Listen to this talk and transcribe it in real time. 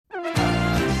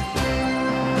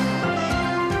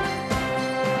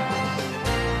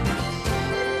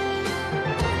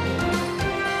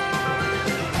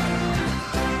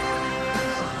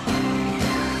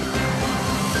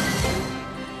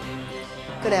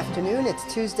Good afternoon.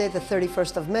 It's Tuesday, the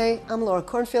 31st of May. I'm Laura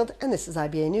Kornfield, and this is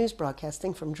IBA News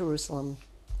broadcasting from Jerusalem.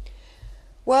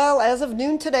 Well, as of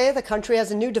noon today, the country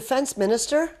has a new defense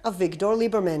minister, Avigdor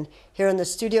Lieberman. Here in the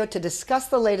studio to discuss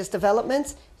the latest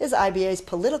developments is IBA's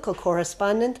political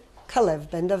correspondent,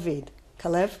 Kalev Ben-David.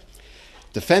 Kalev?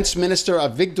 Defense Minister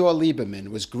Avigdor Lieberman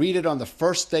was greeted on the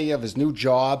first day of his new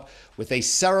job with a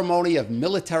ceremony of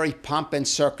military pomp and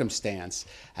circumstance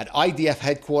at IDF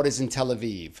headquarters in Tel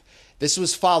Aviv. This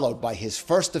was followed by his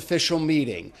first official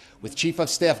meeting with Chief of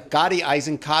Staff Gadi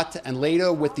Eisenkot and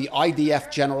later with the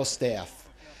IDF General Staff.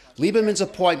 Lieberman's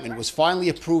appointment was finally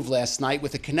approved last night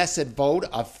with a Knesset vote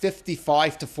of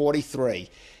 55 to 43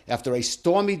 after a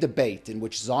stormy debate in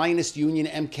which Zionist Union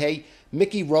MK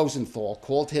Mickey Rosenthal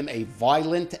called him a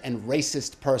violent and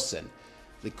racist person.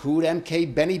 Likud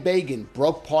MK Benny Begin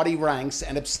broke party ranks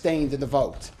and abstained in the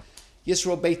vote.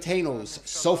 Yisrael Beitenu's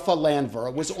Sofa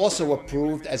Landver was also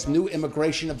approved as new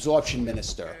Immigration Absorption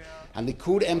Minister, and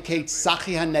Likud MK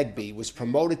Tzachi Hanegbi was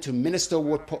promoted to Minister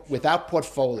without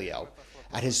portfolio.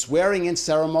 At his swearing-in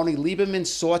ceremony, Lieberman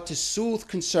sought to soothe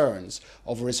concerns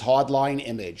over his hardline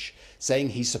image, saying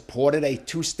he supported a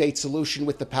two-state solution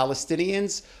with the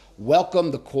Palestinians,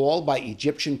 welcomed the call by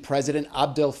Egyptian President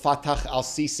Abdel Fattah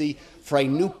al-Sisi for a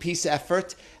new peace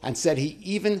effort, and said he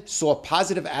even saw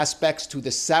positive aspects to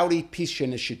the Saudi peace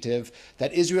initiative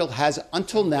that Israel has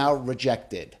until now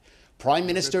rejected. Prime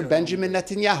Minister Benjamin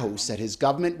Netanyahu said his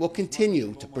government will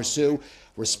continue to pursue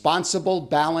responsible,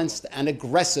 balanced, and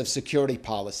aggressive security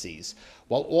policies,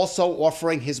 while also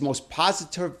offering his most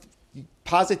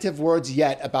positive words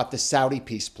yet about the Saudi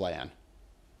peace plan.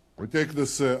 I take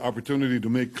this opportunity to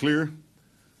make clear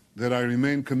that I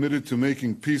remain committed to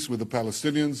making peace with the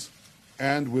Palestinians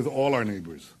and with all our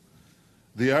neighbors.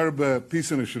 The Arab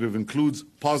Peace Initiative includes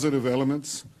positive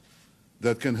elements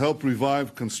that can help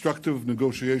revive constructive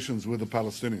negotiations with the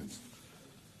Palestinians.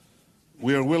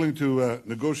 We are willing to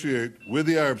negotiate with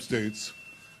the Arab states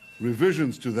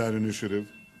revisions to that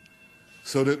initiative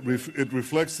so that it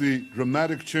reflects the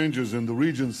dramatic changes in the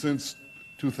region since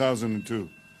 2002,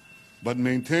 but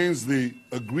maintains the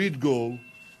agreed goal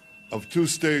of two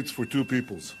states for two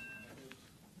peoples.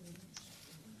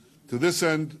 To this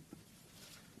end,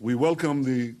 we welcome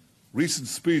the recent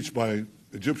speech by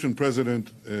Egyptian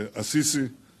President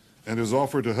Sisi and his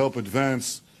offer to help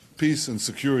advance peace and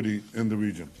security in the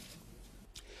region.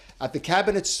 At the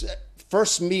Cabinet's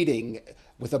first meeting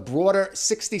with a broader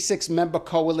 66-member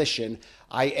coalition,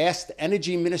 I asked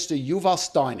Energy Minister Yuval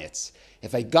Steinitz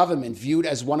if a government viewed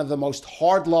as one of the most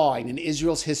hardline in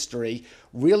Israel's history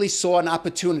really saw an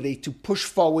opportunity to push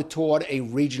forward toward a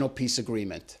regional peace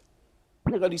agreement.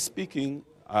 Generally speaking,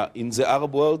 in the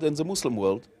Arab world and the Muslim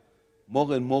world,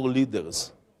 more and more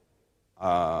leaders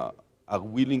are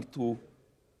willing to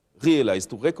realize,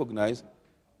 to recognize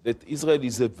that Israel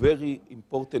is a very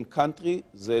important country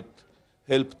that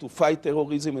helps to fight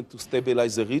terrorism and to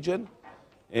stabilize the region.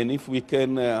 And if we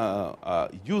can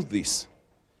use this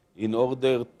in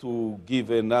order to give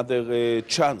another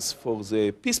chance for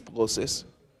the peace process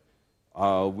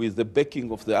with the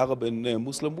backing of the Arab and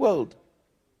Muslim world,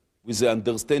 with the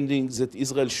understanding that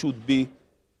Israel should be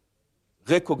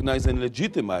recognized and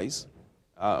legitimized,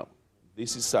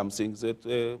 this is something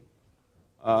that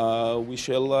we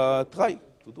shall try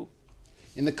to do.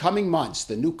 In the coming months,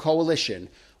 the new coalition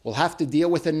will have to deal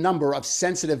with a number of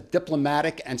sensitive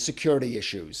diplomatic and security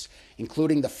issues,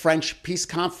 including the French peace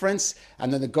conference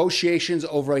and the negotiations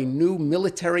over a new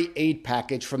military aid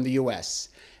package from the U.S.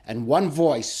 And one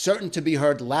voice certain to be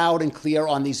heard loud and clear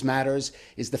on these matters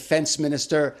is Defense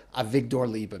Minister Avigdor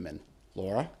Lieberman.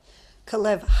 Laura?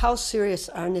 Kalev, how serious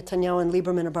are Netanyahu and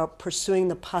Lieberman about pursuing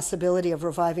the possibility of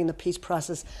reviving the peace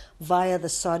process via the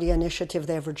Saudi initiative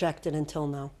they have rejected until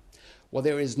now? Well,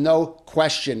 there is no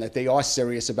question that they are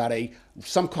serious about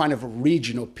some kind of a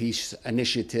regional peace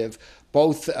initiative.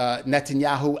 Both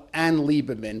Netanyahu and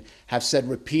Lieberman have said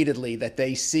repeatedly that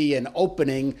they see an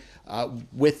opening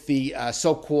with the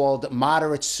so-called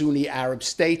moderate Sunni Arab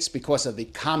states because of the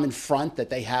common front that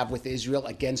they have with Israel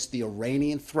against the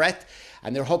Iranian threat.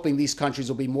 And they're hoping these countries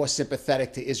will be more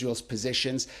sympathetic to Israel's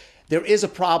positions. There is a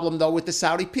problem, though, with the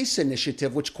Saudi Peace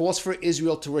Initiative, which calls for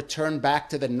Israel to return back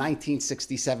to the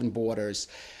 1967 borders.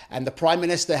 And the Prime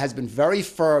Minister has been very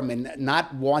firm in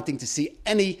not wanting to see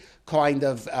any kind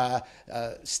of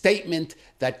statement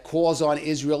that calls on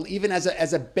Israel, even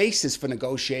as a basis for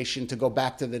negotiation, to go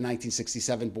back to the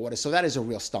 1967 border. So that is a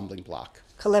real stumbling block.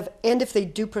 Kalev, and if they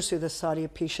do pursue the Saudi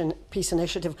peace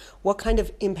initiative, what kind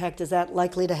of impact is that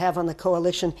likely to have on the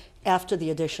coalition after the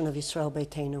addition of Yisrael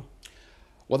Beitenu?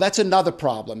 Well, that's another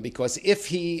problem, because if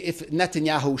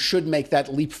Netanyahu should make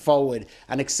that leap forward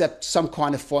and accept some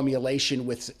kind of formulation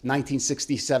with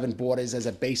 1967 borders as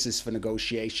a basis for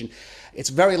negotiation, it's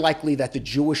very likely that the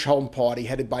Jewish Home Party,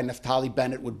 headed by Naftali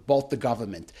Bennett, would bolt the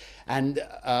government. And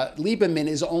Lieberman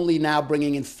is only now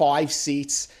bringing in 5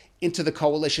 seats into the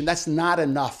coalition. That's not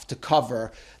enough to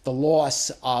cover the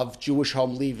loss of Jewish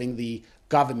Home leaving the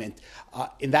government.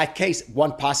 In that case,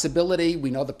 one possibility, we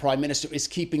know the Prime Minister is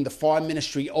keeping the Foreign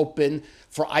Ministry open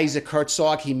for Isaac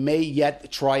Herzog. He may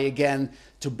yet try again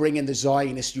to bring in the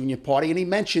Zionist Union Party, and he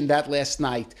mentioned that last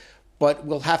night, but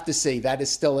we'll have to see. That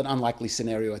is still an unlikely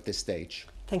scenario at this stage.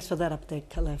 Thanks for that update,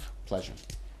 Kalev. Pleasure.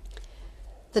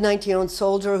 The 19-year-old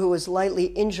soldier who was lightly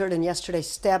injured in yesterday's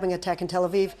stabbing attack in Tel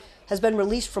Aviv has been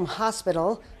released from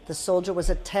hospital. The soldier was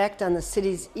attacked on the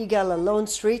city's Yigal Allon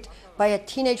Street by a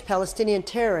teenage Palestinian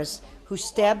terrorist who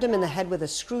stabbed him in the head with a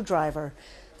screwdriver.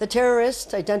 The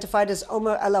terrorist, identified as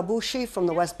Omer Al-Abushi from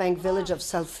the West Bank village of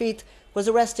Salfit, was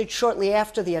arrested shortly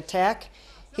after the attack.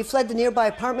 He fled to nearby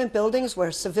apartment buildings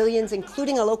where civilians,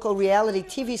 including a local reality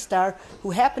TV star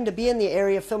who happened to be in the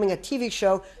area filming a TV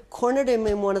show, cornered him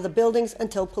in one of the buildings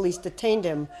until police detained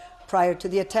him. Prior to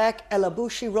the attack,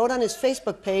 El-Abushi wrote on his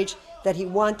Facebook page that he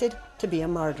wanted to be a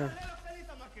martyr.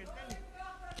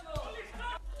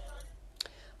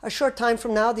 A short time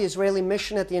from now, the Israeli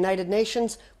mission at the United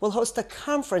Nations will host a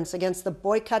conference against the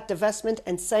boycott, divestment,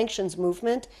 and sanctions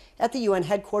movement at the UN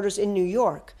headquarters in New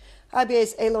York.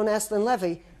 IBA's Elon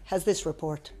Aslan-Levy has this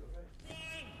report.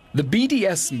 The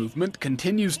BDS movement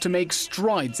continues to make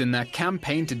strides in their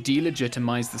campaign to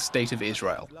delegitimize the state of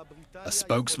Israel. A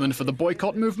spokesman for the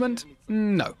boycott movement?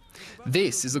 No.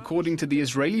 This is according to the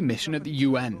Israeli mission at the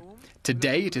UN.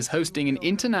 Today it is hosting an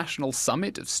international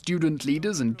summit of student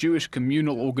leaders and Jewish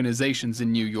communal organizations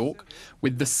in New York,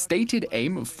 with the stated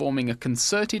aim of forming a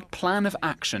concerted plan of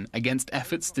action against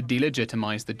efforts to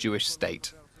delegitimize the Jewish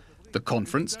state. The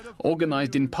conference,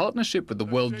 organized in partnership with the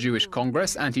World Jewish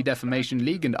Congress, Anti-Defamation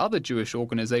League and other Jewish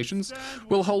organizations,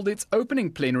 will hold its opening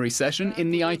plenary session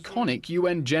in the iconic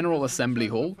UN General Assembly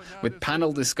Hall, with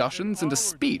panel discussions and a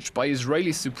speech by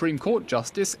Israeli Supreme Court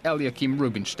Justice Eliakim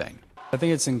Rubinstein. I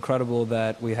think it's incredible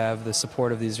that we have the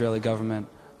support of the Israeli government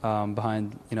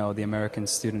behind, the American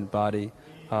student body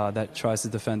that tries to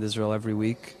defend Israel every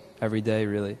week, every day,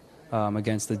 really,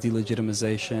 against the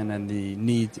delegitimization and the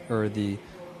need or the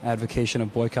advocation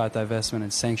of boycott, divestment,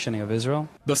 and sanctioning of Israel.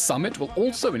 The summit will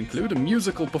also include a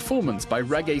musical performance by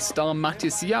reggae star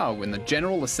Matisiao in the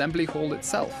General Assembly Hall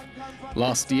itself.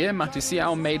 Last year,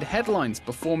 Matisiao made headlines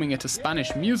performing at a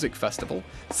Spanish music festival,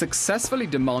 successfully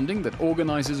demanding that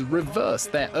organizers reverse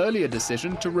their earlier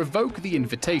decision to revoke the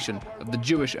invitation of the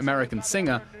Jewish-American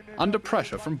singer under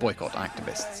pressure from boycott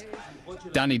activists.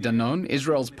 Danny Danon,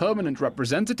 Israel's permanent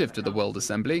representative to the World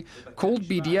Assembly, called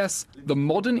BDS the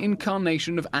modern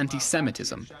incarnation of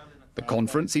anti-Semitism. The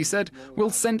conference, he said,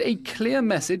 will send a clear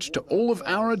message to all of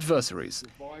our adversaries.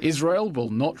 Israel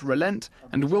will not relent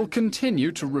and will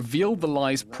continue to reveal the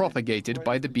lies propagated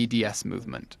by the BDS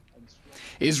movement.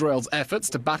 Israel's efforts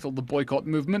to battle the boycott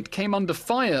movement came under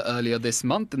fire earlier this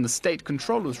month in the State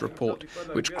Controller's report,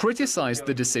 which criticized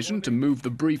the decision to move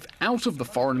the brief out of the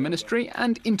Foreign Ministry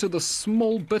and into the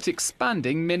small but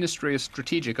expanding Ministry of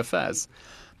Strategic Affairs.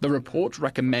 The report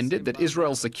recommended that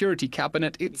Israel's Security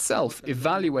Cabinet itself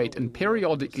evaluate and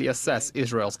periodically assess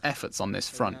Israel's efforts on this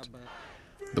front.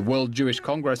 The World Jewish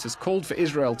Congress has called for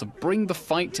Israel to bring the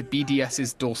fight to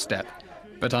BDS's doorstep.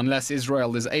 But unless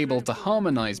Israel is able to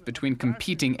harmonize between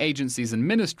competing agencies and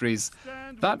ministries,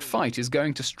 that fight is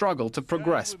going to struggle to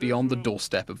progress beyond the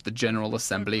doorstep of the General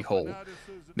Assembly Hall.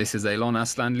 This is Elon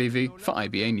Aslan-Levy for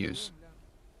IBA News.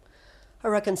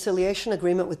 A reconciliation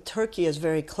agreement with Turkey is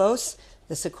very close.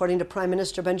 This according to Prime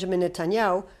Minister Benjamin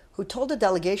Netanyahu, who told a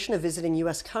delegation of visiting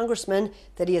U.S. congressmen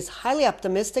that he is highly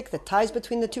optimistic that ties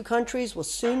between the two countries will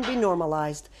soon be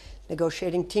normalized.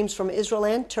 Negotiating teams from Israel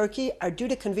and Turkey are due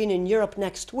to convene in Europe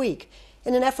next week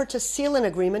in an effort to seal an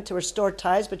agreement to restore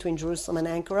ties between Jerusalem and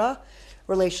Ankara.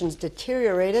 Relations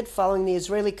deteriorated following the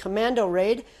Israeli commando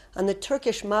raid on the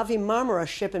Turkish Mavi Marmara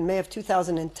ship in May of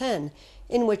 2010,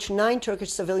 in which 9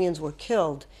 Turkish civilians were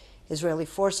killed. Israeli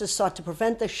forces sought to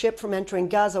prevent the ship from entering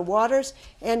Gaza waters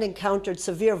and encountered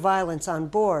severe violence on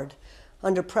board.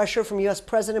 Under pressure from U.S.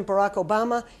 President Barack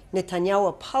Obama, Netanyahu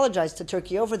apologized to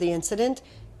Turkey over the incident,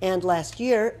 and last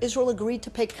year, Israel agreed to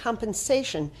pay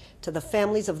compensation to the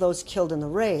families of those killed in the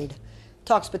raid.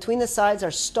 Talks between the sides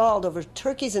are stalled over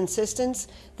Turkey's insistence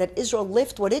that Israel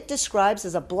lift what it describes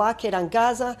as a blockade on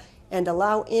Gaza and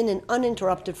allow in an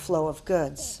uninterrupted flow of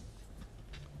goods.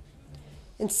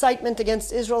 Incitement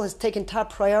against Israel has taken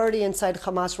top priority inside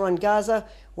Hamas-run Gaza,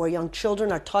 where young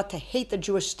children are taught to hate the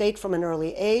Jewish state from an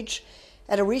early age.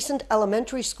 At a recent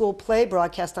elementary school play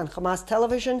broadcast on Hamas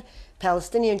television,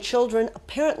 Palestinian children,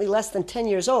 apparently less than 10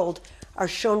 years old, are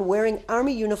shown wearing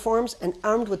army uniforms and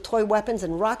armed with toy weapons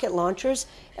and rocket launchers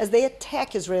as they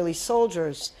attack Israeli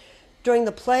soldiers. During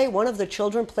the play, one of the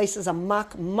children places a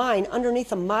mock mine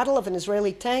underneath a model of an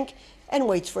Israeli tank and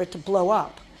waits for it to blow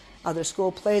up. Other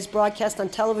school plays broadcast on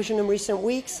television in recent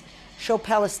weeks show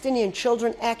Palestinian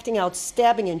children acting out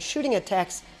stabbing and shooting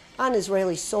attacks on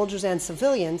Israeli soldiers and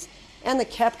civilians, and the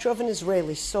capture of an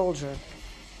Israeli soldier.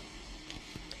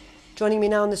 Joining me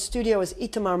now in the studio is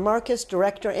Itamar Marcus,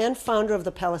 director and founder of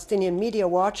the Palestinian Media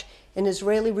Watch, an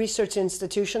Israeli research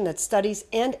institution that studies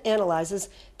and analyzes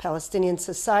Palestinian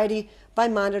society by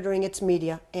monitoring its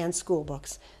media and school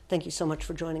books. Thank you so much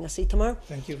for joining us, Itamar.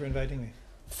 Thank you for inviting me.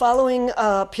 Following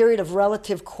a period of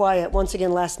relative quiet, once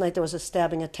again last night there was a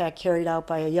stabbing attack carried out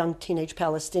by a young teenage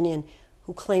Palestinian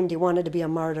who claimed he wanted to be a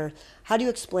martyr. How do you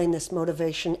explain this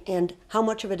motivation, and how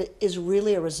much of it is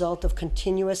really a result of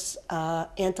continuous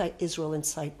anti-Israel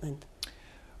incitement?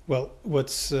 Well,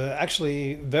 what's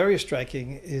actually very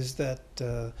striking is that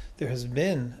there has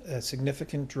been a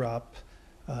significant drop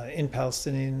in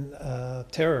Palestinian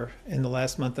terror in the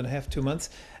last month and a half, 2 months,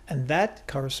 and that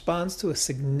corresponds to a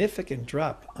significant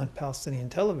drop on Palestinian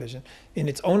television in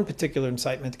its own particular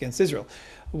incitement against Israel.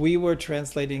 We were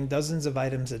translating dozens of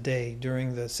items a day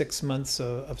during the 6 months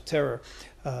of terror.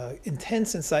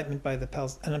 Intense incitement by the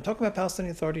and I'm talking about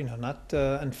Palestinian Authority now, not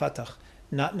and Fatah,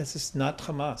 not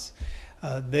Hamas.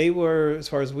 They were, as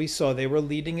far as we saw, they were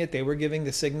leading it. They were giving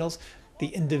the signals. The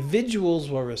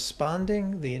individuals were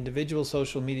responding. The individual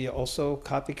social media also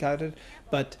copycatted.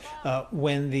 But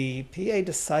when the PA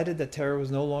decided that terror was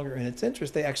no longer in its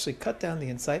interest, they actually cut down the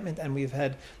incitement, and we've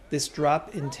had this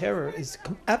drop in terror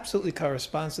absolutely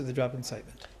corresponds to the drop in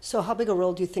incitement. So how big a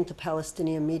role do you think the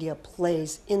Palestinian media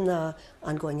plays in the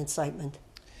ongoing incitement?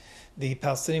 The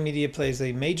Palestinian media plays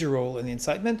a major role in the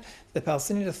incitement. The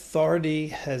Palestinian Authority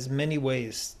has many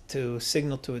ways to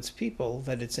signal to its people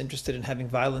that it's interested in having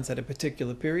violence at a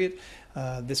particular period.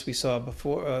 This we saw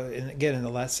before, again in the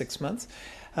last 6 months.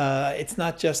 It's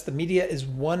not just the media is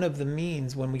one of the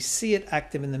means. When we see it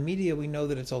active in the media, we know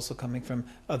that it's also coming from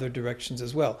other directions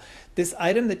as well. This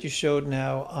item that you showed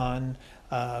now on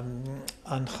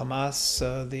Hamas,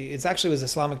 it actually was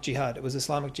Islamic Jihad. It was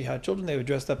Islamic Jihad children. They were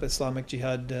dressed up as Islamic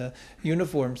Jihad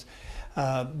uniforms.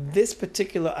 This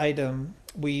particular item,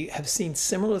 we have seen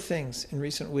similar things in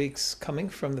recent weeks coming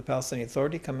from the Palestinian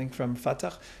Authority, coming from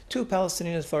Fatah, to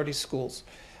Palestinian Authority schools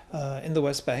in the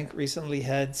West Bank. Recently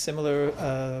had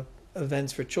similar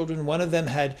events for children. One of them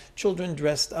had children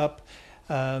dressed up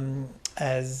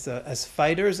as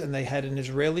fighters, and they had an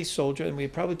Israeli soldier, and we're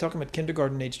probably talking about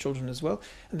kindergarten age children as well,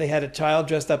 and they had a child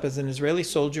dressed up as an Israeli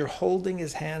soldier holding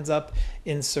his hands up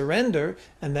in surrender,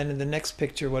 and then in the next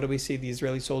picture, what do we see? The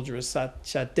Israeli soldier is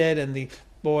shot dead, and the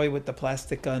boy with the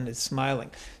plastic gun is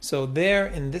smiling. So there,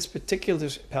 in this particular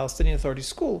Palestinian Authority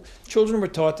school, children were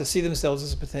taught to see themselves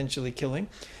as potentially killing,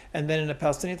 and then in a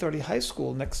Palestinian Authority high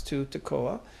school next to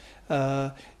Tekoa,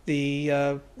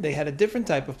 they had a different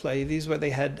type of play. They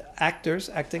had actors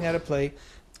acting out a play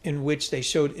in which they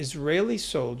showed Israeli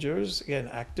soldiers, again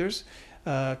actors,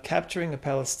 capturing a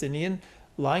Palestinian,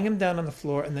 lying him down on the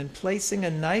floor, and then placing a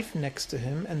knife next to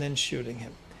him and then shooting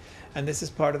him. And this is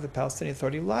part of the Palestinian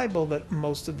Authority libel that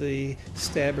most of the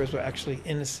stabbers were actually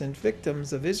innocent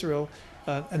victims of Israel,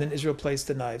 and then Israel placed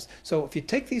the knives. So if you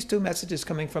take these two messages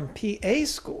coming from PA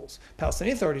schools,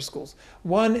 Palestinian Authority schools,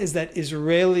 one is that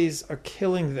Israelis are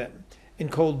killing them in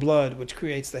cold blood, which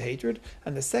creates the hatred.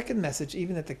 And the second message,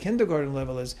 even at the kindergarten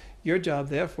level, is your job,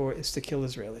 therefore, is to kill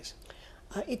Israelis.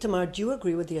 Itamar, do you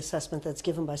agree with the assessment that's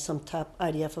given by some top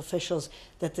IDF officials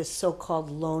that this so-called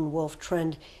lone wolf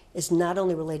trend is not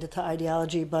only related to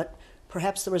ideology, but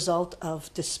perhaps the result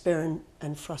of despair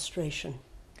and frustration?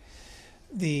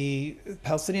 The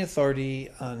Palestinian Authority,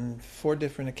 on 4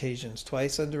 different occasions,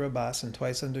 twice under Abbas and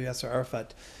twice under Yasser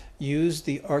Arafat, used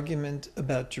the argument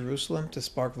about Jerusalem to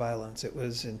spark violence. It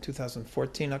was in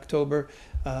 2014, October.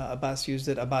 Abbas used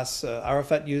it.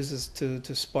 Arafat uses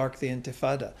to spark the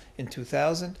Intifada in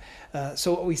 2000.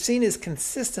 So what we've seen is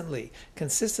consistently,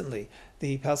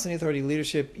 the Palestinian Authority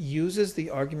leadership uses the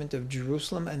argument of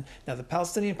Jerusalem. And now the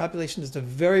Palestinian population is a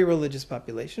very religious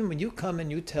population. When you come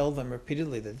and you tell them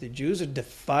repeatedly that the Jews are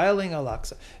defiling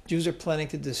Al-Aqsa, Jews are planning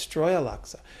to destroy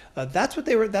Al-Aqsa, that's what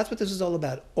this is all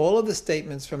about. All of the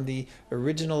statements from the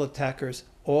original attackers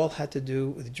all had to do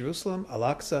with Jerusalem,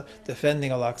 Al-Aqsa,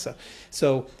 defending Al-Aqsa.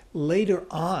 So later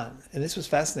on, and this was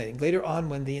fascinating, later on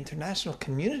when the international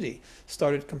community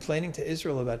started complaining to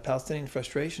Israel about Palestinian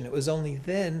frustration, it was only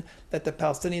then that the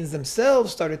Palestinians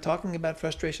themselves started talking about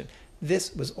frustration.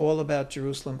 This was all about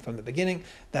Jerusalem from the beginning.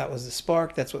 That was the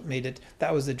spark. That's what made it,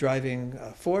 that was the driving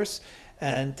force.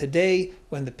 And today,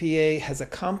 when the PA has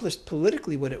accomplished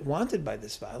politically what it wanted by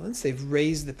this violence, they've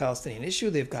raised the Palestinian issue,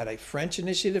 they've got a French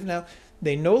initiative now,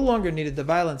 they no longer needed the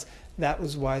violence. That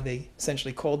was why they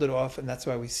essentially called it off, and that's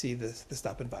why we see the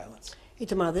stop in violence.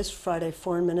 Itamar, this Friday,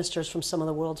 foreign ministers from some of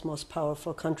the world's most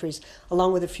powerful countries,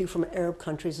 along with a few from Arab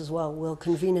countries as well, will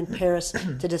convene in Paris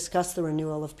to discuss the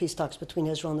renewal of peace talks between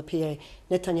Israel and the PA.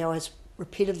 Netanyahu has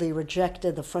repeatedly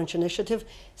rejected the French initiative,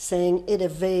 saying it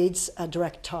evades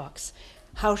direct talks.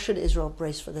 How should Israel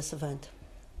brace for this event?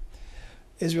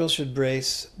 Israel should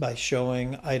brace by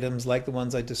showing items like the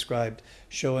ones I described,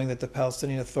 showing that the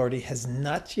Palestinian Authority has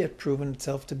not yet proven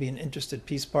itself to be an interested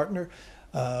peace partner.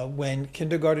 When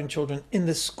kindergarten children in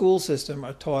the school system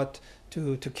are taught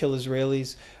to kill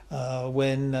Israelis,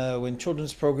 when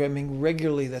children's programming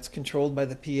regularly that's controlled by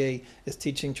the PA is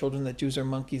teaching children that Jews are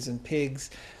monkeys and pigs,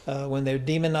 when they're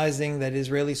demonizing that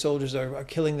Israeli soldiers are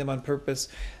killing them on purpose,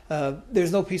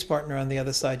 there's no peace partner on the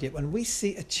other side yet. When we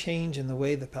see a change in the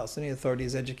way the Palestinian Authority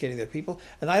is educating their people,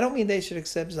 and I don't mean they should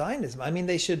accept Zionism, I mean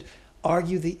they should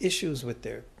argue the issues with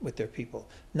their people,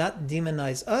 not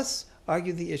demonize us,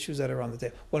 argue the issues that are on the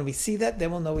table. When we see that,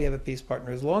 then we'll know we have a peace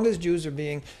partner. As long as Jews are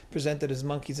being presented as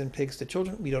monkeys and pigs to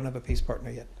children, we don't have a peace partner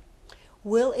yet.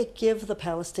 Will it give the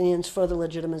Palestinians further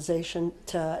legitimization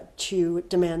to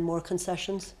demand more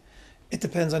concessions? It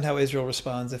depends on how Israel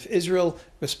responds. If Israel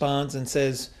responds and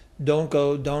says, don't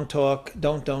go, don't talk,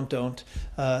 don't,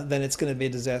 then it's going to be a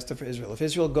disaster for Israel. If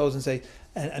Israel goes and say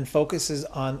and focuses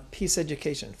on peace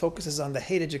education, focuses on the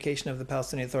hate education of the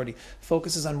Palestinian Authority,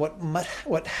 focuses on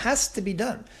what has to be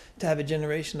done to have a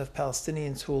generation of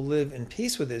Palestinians who will live in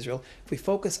peace with Israel, if we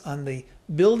focus on the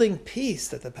building peace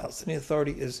that the Palestinian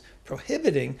Authority is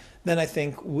prohibiting, then I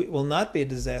think it will not be a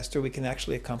disaster. We can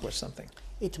actually accomplish something.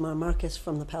 Itamar Marcus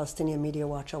from the Palestinian Media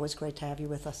Watch, always great to have you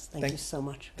with us. Thank you so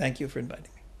much. Thank you for inviting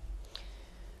me.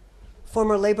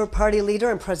 Former Labour Party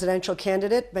leader and presidential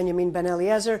candidate Benjamin Ben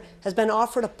Eliezer has been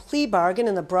offered a plea bargain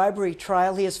in the bribery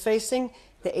trial he is facing.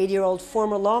 The 80-year-old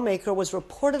former lawmaker was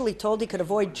reportedly told he could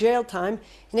avoid jail time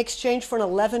in exchange for an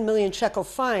 11 million shekel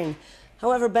fine.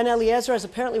 However, Ben Eliezer has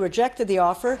apparently rejected the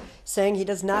offer, saying he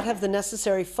does not have the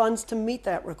necessary funds to meet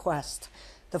that request.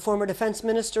 The former defense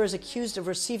minister is accused of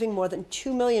receiving more than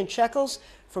 2 million shekels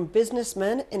from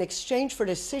businessmen in exchange for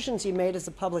decisions he made as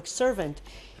a public servant.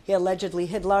 He allegedly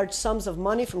hid large sums of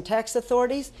money from tax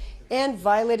authorities and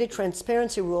violated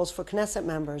transparency rules for Knesset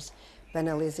members. Ben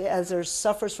Eliezer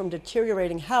suffers from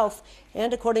deteriorating health,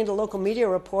 and according to local media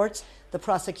reports, the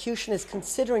prosecution is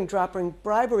considering dropping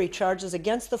bribery charges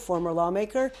against the former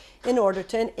lawmaker in order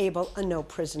to enable a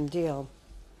no-prison deal.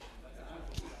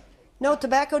 No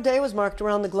Tobacco Day was marked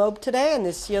around the globe today, and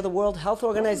this year the World Health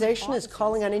Organization is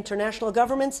calling on international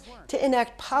governments to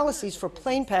enact policies for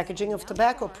plain packaging of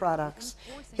tobacco products.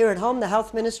 Here at home, the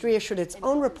Health Ministry issued its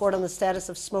own report on the status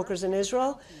of smokers in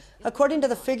Israel. According to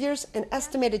the figures, an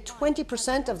estimated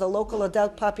 20% of the local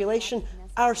adult population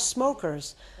are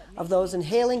smokers. Of those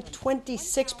inhaling,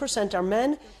 26% are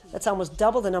men. That's almost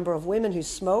double the number of women who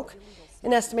smoke.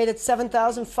 An estimated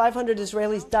 7,500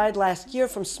 Israelis died last year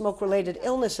from smoke-related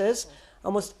illnesses,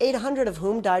 almost 800 of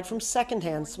whom died from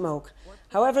secondhand smoke.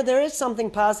 However, there is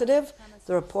something positive.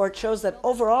 The report shows that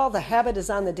overall the habit is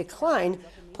on the decline,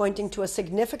 pointing to a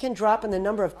significant drop in the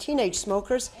number of teenage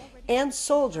smokers and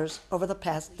soldiers over the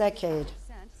past decade.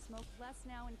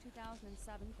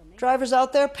 Drivers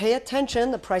out there, pay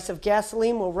attention. The price of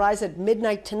gasoline will rise at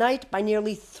midnight tonight by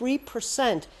nearly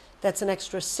 3%. That's an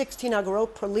extra 16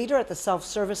 agorot per liter at the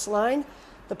self-service line.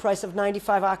 The price of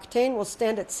 95 octane will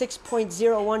stand at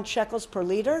 6.01 shekels per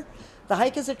liter. The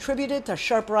hike is attributed to a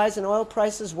sharp rise in oil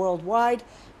prices worldwide,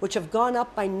 which have gone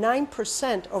up by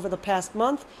 9% over the past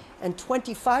month and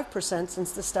 25%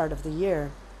 since the start of the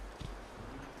year.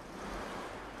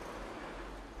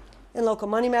 In local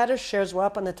money matters, shares were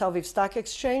up on the Tel Aviv Stock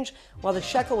Exchange, while the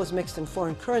shekel was mixed in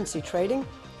foreign currency trading.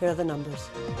 Here are the numbers.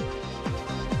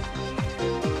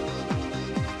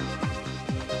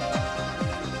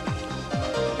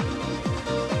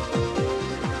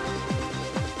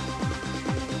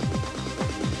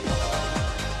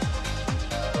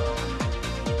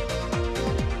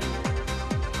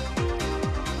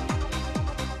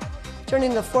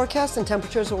 Turning to the forecast, and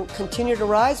temperatures will continue to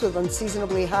rise with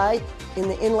unseasonably high in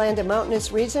the inland and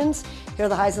mountainous regions. Here are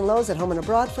the highs and lows at home and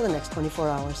abroad for the next 24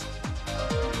 hours.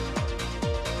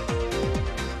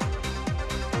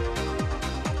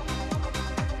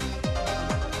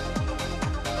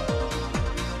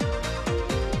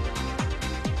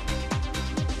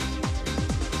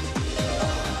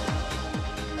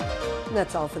 And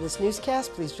that's all for this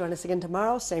newscast. Please join us again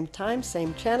tomorrow, same time,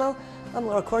 same channel. I'm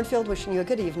Laura Cornfield, wishing you a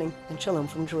good evening and shalom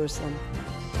from Jerusalem.